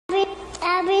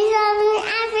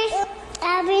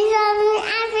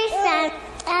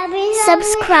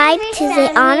Subscribe to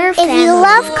the Honor Family if you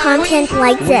love content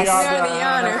like this. We are the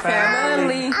Honor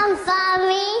Family. I'm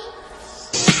sorry.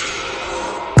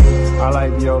 I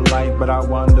like your light, but I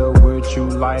wonder would you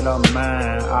light up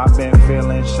mine? I've been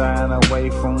feeling shine away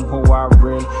from who I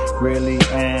really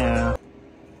am.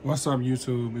 What's up,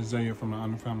 YouTube? It's Zaya from the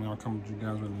Honor Family. I'll come with you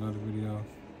guys with another video.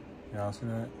 Y'all see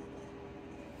that?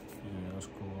 Yeah, that's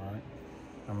cool, right?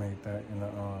 I made that in the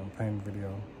paint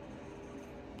video.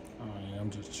 Yeah,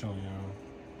 I'm just chilling, y'all.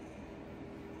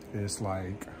 It's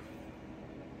like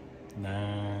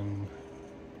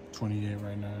 9:28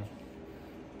 right now.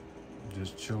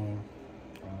 Just chilling.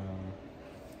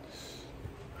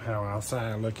 How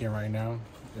outside looking right now?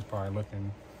 It's probably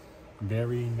looking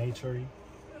very naturey.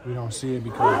 We don't see it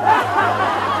because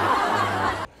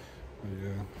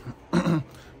yeah.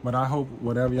 But I hope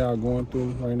whatever y'all going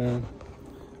through right now,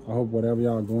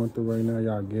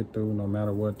 y'all get through no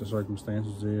matter what the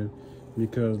circumstances is.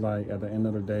 Because like at the end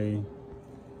of the day,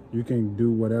 you can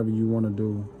do whatever you want to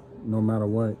do no matter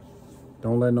what.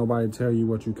 Don't let nobody tell you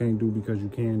what you can't do because you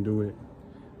can do it.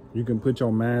 You can put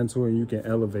your mind to it, you can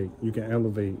elevate. You can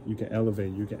elevate.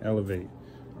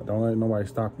 But don't let nobody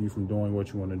stop you from doing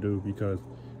what you want to do, because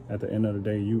at the end of the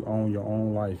day, you own your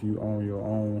own life. You own your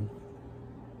own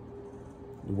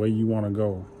the way you want to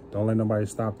go. Don't let nobody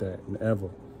stop that, ever.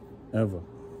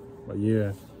 But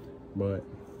yeah,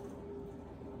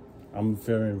 I'm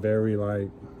feeling very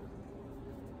like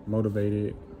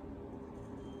motivated.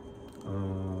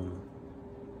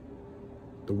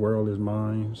 The world is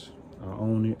mine. I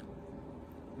own it.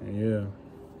 And yeah,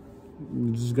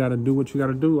 you just gotta do what you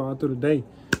gotta do all through the day.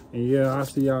 And yeah, I'll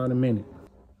see y'all in a minute.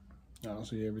 Y'all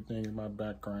see everything in my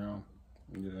background.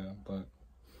 Yeah, but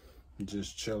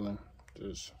just chilling,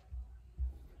 just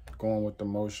going with the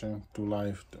motion through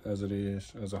life as it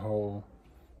is, as a whole,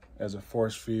 as a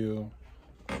force field,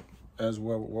 as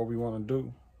what we want to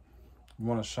do. We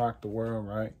want to shock the world,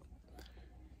 right?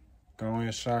 Go ahead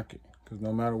and shock it, because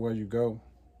no matter where you go,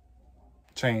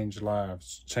 change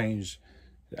lives, change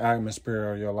the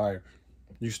atmosphere of your life.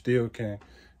 You still can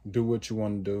do what you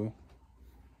want to do.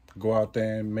 Go out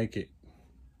there and make it.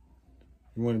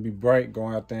 You want to be bright, go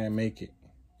out there and make it.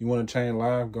 You want to change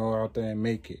lives, go out there and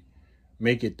make it.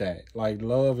 Make it that. Like,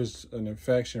 love is an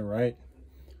infection, right?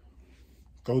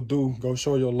 Go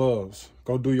show your loves.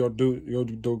 Go do your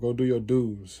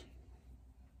dues.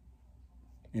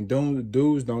 And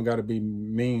dues don't gotta be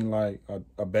mean like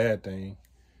a bad thing.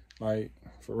 Like,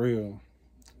 for real.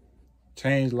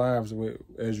 Change lives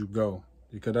as you go,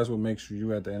 because that's what makes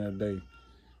you at the end of the day.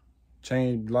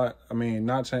 Change life. I mean,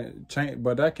 not change,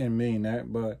 but that can mean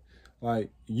that. But like,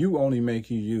 you only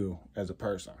make you as a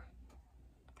person.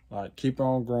 Like, keep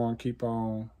on growing, keep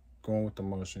on going with the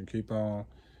motion, keep on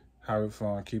having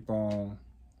fun, keep on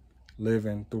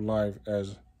living through life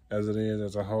as it is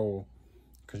as a whole.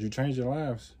 Because you change your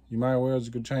lives. You might as well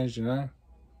just go change it now.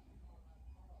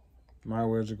 Might as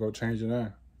well just go change it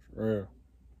now. For real.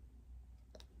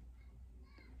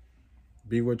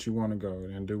 Be what you want to go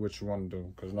and do what you want to do.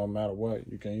 Because no matter what,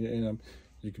 you can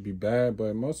be bad,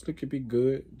 but mostly could be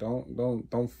good.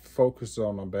 Don't focus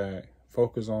on the bad.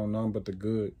 Focus on none but the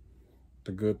good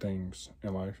things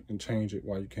in life, and change it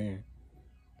while you can.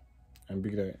 And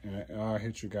be that. And I'll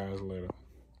hit you guys later.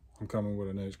 I'm coming with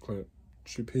a next clip.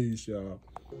 Peace, y'all.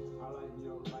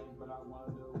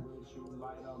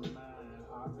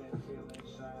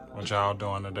 What y'all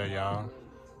doing today, y'all?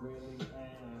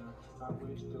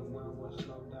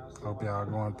 Hope y'all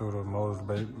going through the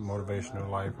motivational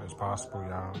life as possible,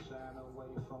 y'all.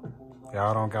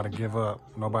 Y'all don't gotta give up.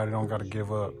 Nobody don't gotta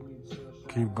give up.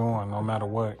 Keep going, no matter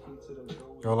what.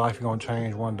 Your life gonna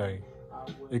change one day.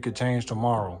 It could change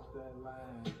tomorrow.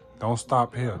 Don't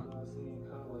stop here.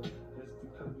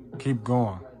 Keep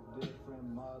going.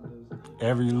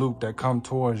 Every loop that come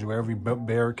towards you, every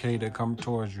barricade that come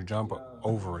towards you, jump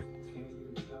over it.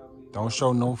 Don't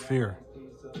show no fear,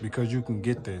 because you can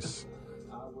get this.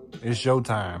 It's your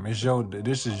time.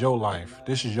 This is your life.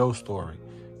 This is your story.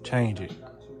 Change it.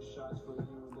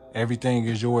 Everything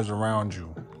is yours around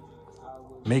you.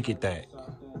 Make it that.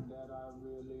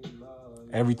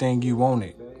 Everything you want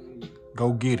it.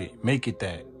 Go get it. Make it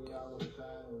that.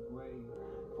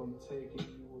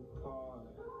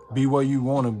 Be what you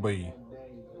want to be.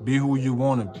 Be who you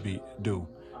want to do.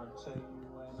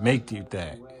 Make it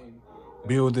that.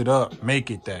 Build it up.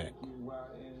 Make it that.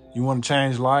 You want to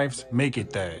change lives? Make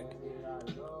it that.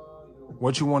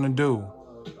 What you want to do?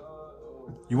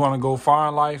 You want to go far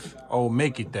in life? Oh,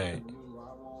 make it that.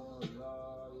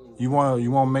 You want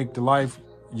to make the life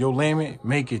your limit?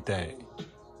 Make it that.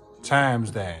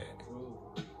 Times that.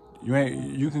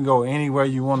 You can go anywhere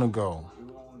you want to go.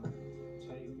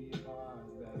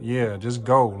 Yeah, just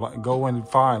go and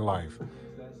find life,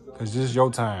 cause this is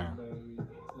your time.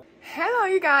 Hello,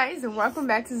 you guys, and welcome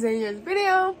back to Xavier's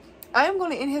video. I am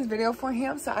going to end his video for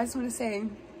him, so I just want to say,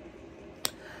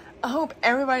 I hope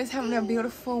everybody's having a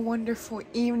beautiful, wonderful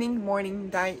evening, morning,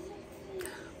 day,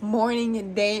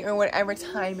 or whatever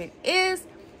time it is.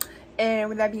 And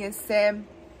with that being said,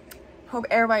 hope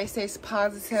everybody stays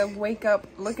positive. Wake up,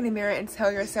 look in the mirror, and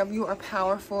tell yourself you are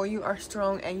powerful, you are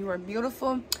strong, and you are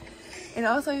beautiful. And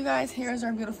also, you guys, here's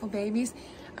our beautiful babies.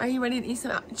 Are you ready to eat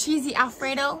some cheesy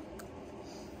Alfredo?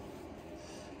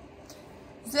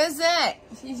 Zizette,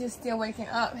 she's just still waking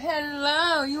up.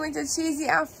 Hello, you want your cheesy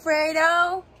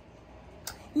Alfredo?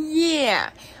 Yeah.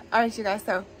 Alright, you guys,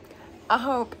 so I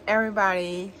hope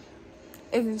everybody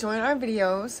is enjoying our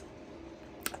videos,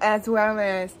 as well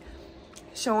as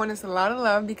showing us a lot of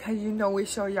love, because you know we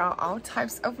show y'all all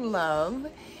types of love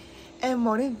and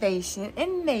motivation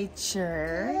and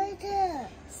nature.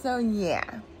 So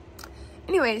yeah.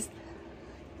 Anyways,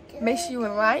 make sure you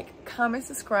like, comment,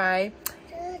 subscribe.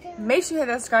 Make sure you hit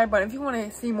that subscribe button if you want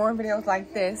to see more videos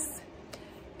like this.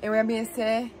 And with that being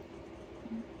said,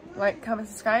 like, comment,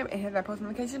 subscribe, and hit that post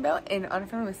notification bell. And Honor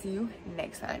Family will see you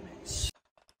next time.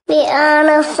 The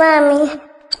Honor Family,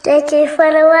 thank you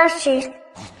for the watching.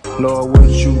 Lord, would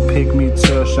you pick me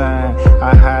to shine?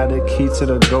 I had the key to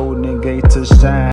the golden gate to shine.